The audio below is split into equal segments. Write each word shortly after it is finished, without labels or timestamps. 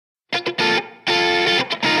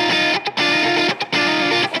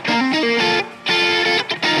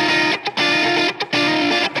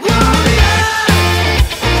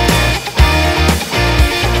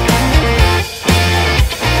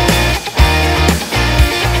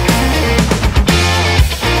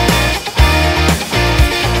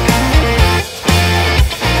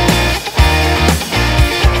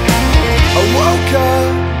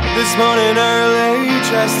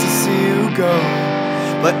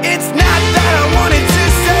It's not that I wanted to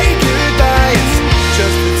say goodbye, it's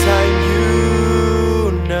just the time,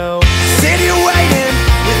 you know. Sit here waiting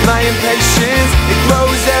with my impatience, it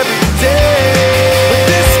grows every day. But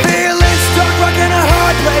this feeling's stuck like in a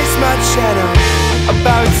hard place, my shadow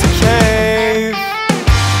about to cave.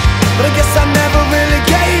 But I guess I never really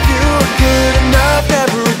gave you a good enough,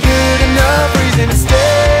 never a good enough reason to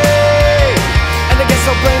stay. And I guess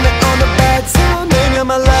I'll blame it on the bad timing and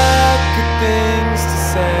my lack of things to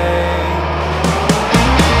say.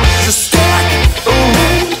 So stack,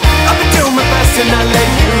 ooh, I've been doing my best and I let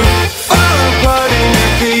you fall apart in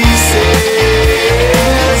your pieces.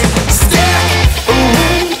 Stack,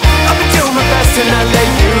 ooh, I've been doing my best and I let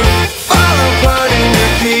you fall apart in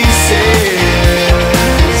your pieces.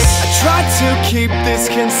 I try to keep this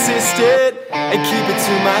consistent and keep it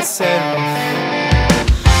to myself,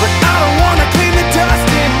 but I don't wanna clean the dust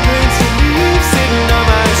and prints and leave sitting on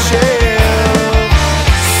my shelf.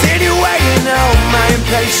 Sitting waiting on my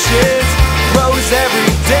impatience grows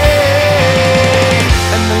every day.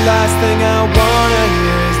 And the last thing I wanna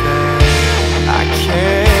hear is that I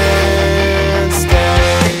can't stay.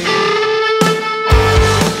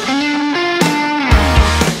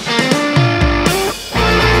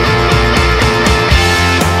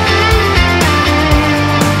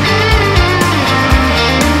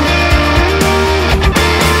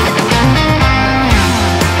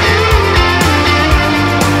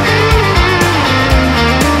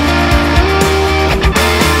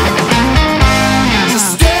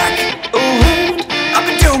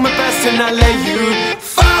 And I let you